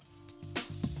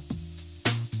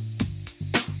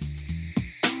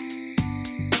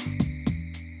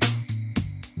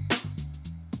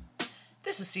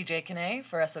This is CJ Kinney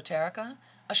for Esoterica,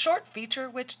 a short feature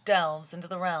which delves into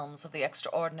the realms of the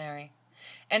extraordinary.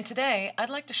 And today I'd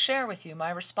like to share with you my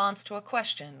response to a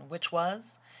question, which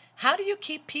was, how do you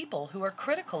keep people who are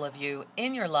critical of you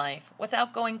in your life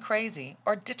without going crazy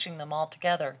or ditching them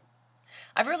altogether?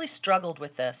 I've really struggled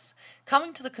with this,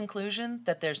 coming to the conclusion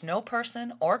that there's no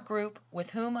person or group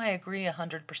with whom I agree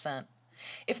 100%.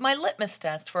 If my litmus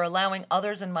test for allowing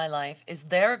others in my life is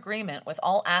their agreement with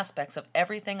all aspects of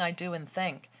everything I do and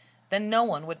think, then no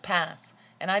one would pass,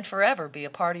 and I'd forever be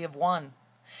a party of one.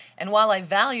 And while I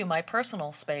value my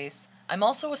personal space, I'm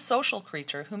also a social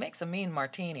creature who makes a mean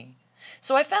martini.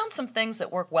 So I found some things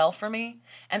that work well for me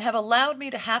and have allowed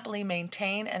me to happily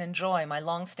maintain and enjoy my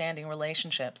long-standing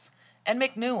relationships, and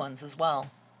make new ones as well.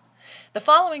 The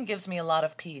following gives me a lot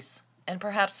of peace, and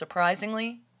perhaps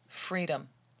surprisingly, freedom.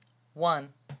 1.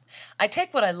 I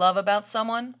take what I love about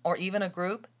someone, or even a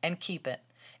group, and keep it.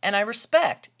 And I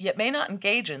respect, yet may not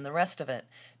engage in the rest of it,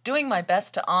 doing my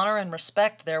best to honor and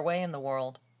respect their way in the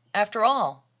world. After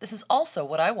all, this is also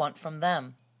what I want from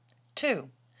them. 2.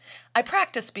 I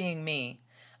practice being me.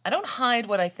 I don't hide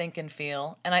what I think and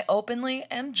feel, and I openly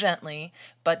and gently,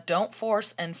 but don't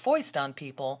force and foist on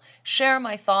people, share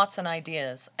my thoughts and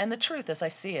ideas, and the truth as I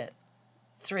see it.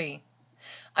 3.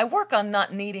 I work on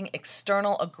not needing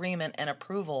external agreement and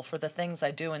approval for the things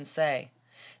I do and say.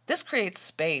 This creates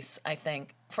space, I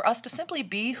think, for us to simply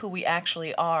be who we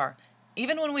actually are,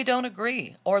 even when we don't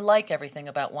agree or like everything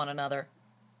about one another.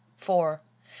 4.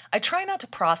 I try not to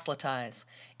proselytize.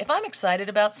 If I'm excited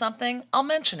about something, I'll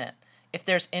mention it. If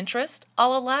there's interest,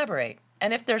 I'll elaborate,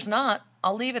 and if there's not,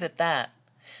 I'll leave it at that.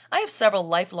 I have several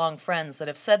lifelong friends that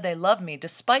have said they love me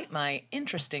despite my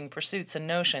interesting pursuits and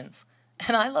notions,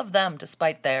 and I love them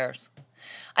despite theirs.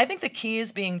 I think the key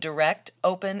is being direct,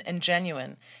 open, and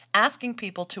genuine, asking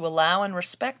people to allow and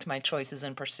respect my choices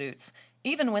and pursuits,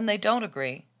 even when they don't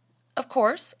agree. Of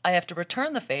course, I have to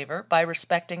return the favor by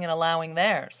respecting and allowing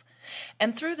theirs,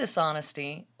 and through this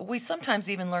honesty, we sometimes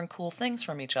even learn cool things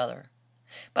from each other.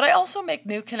 But I also make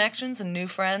new connections and new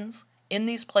friends. In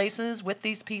these places, with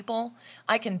these people,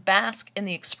 I can bask in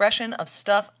the expression of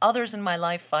stuff others in my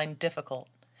life find difficult.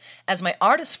 As my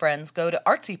artist friends go to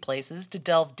artsy places to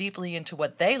delve deeply into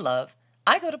what they love,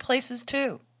 I go to places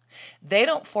too. They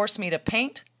don't force me to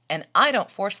paint, and I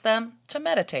don't force them to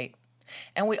meditate.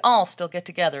 And we all still get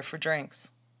together for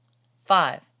drinks.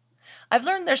 5. I've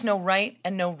learned there's no right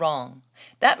and no wrong.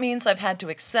 That means I've had to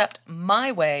accept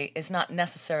my way is not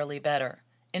necessarily better.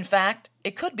 In fact,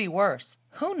 it could be worse.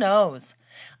 Who knows?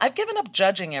 I've given up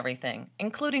judging everything,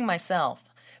 including myself.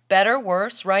 Better,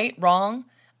 worse, right, wrong?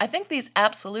 I think these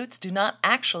absolutes do not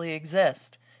actually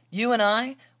exist. You and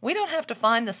I, we don't have to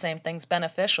find the same things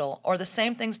beneficial or the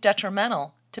same things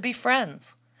detrimental to be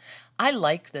friends. I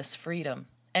like this freedom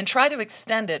and try to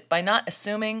extend it by not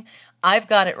assuming I've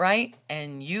got it right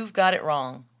and you've got it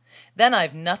wrong. Then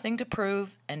I've nothing to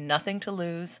prove and nothing to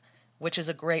lose, which is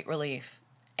a great relief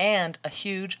and a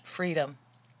huge freedom.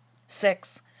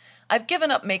 6. I've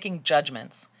given up making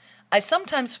judgments. I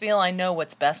sometimes feel I know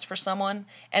what's best for someone,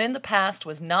 and in the past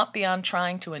was not beyond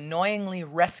trying to annoyingly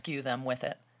rescue them with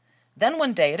it. Then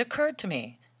one day it occurred to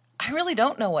me, I really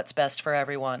don't know what's best for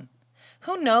everyone.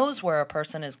 Who knows where a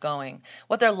person is going,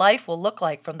 what their life will look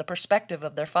like from the perspective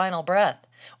of their final breath,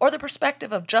 or the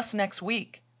perspective of just next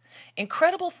week?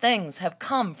 Incredible things have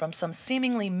come from some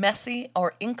seemingly messy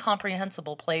or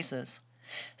incomprehensible places.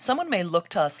 Someone may look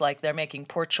to us like they're making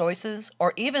poor choices,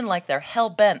 or even like they're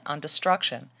hell-bent on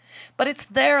destruction. But it's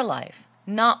their life,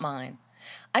 not mine.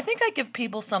 I think I give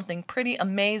people something pretty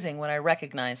amazing when I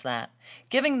recognize that,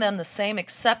 giving them the same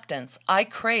acceptance I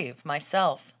crave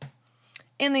myself.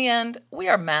 In the end, we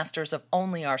are masters of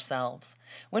only ourselves.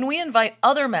 When we invite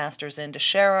other masters in to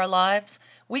share our lives,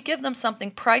 we give them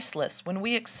something priceless when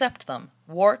we accept them,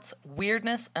 warts,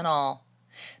 weirdness, and all.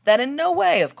 That in no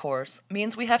way, of course,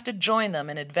 means we have to join them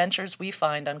in adventures we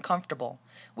find uncomfortable.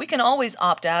 We can always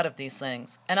opt out of these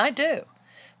things, and I do.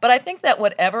 But I think that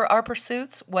whatever our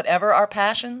pursuits, whatever our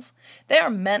passions, they are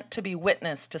meant to be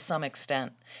witnessed to some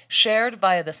extent, shared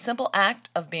via the simple act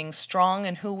of being strong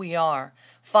in who we are,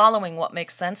 following what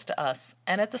makes sense to us,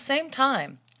 and at the same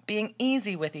time, being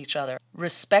easy with each other,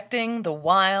 respecting the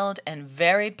wild and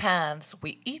varied paths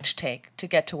we each take to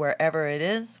get to wherever it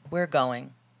is we're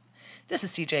going. This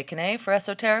is CJ Kinney for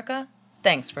Esoterica.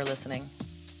 Thanks for listening.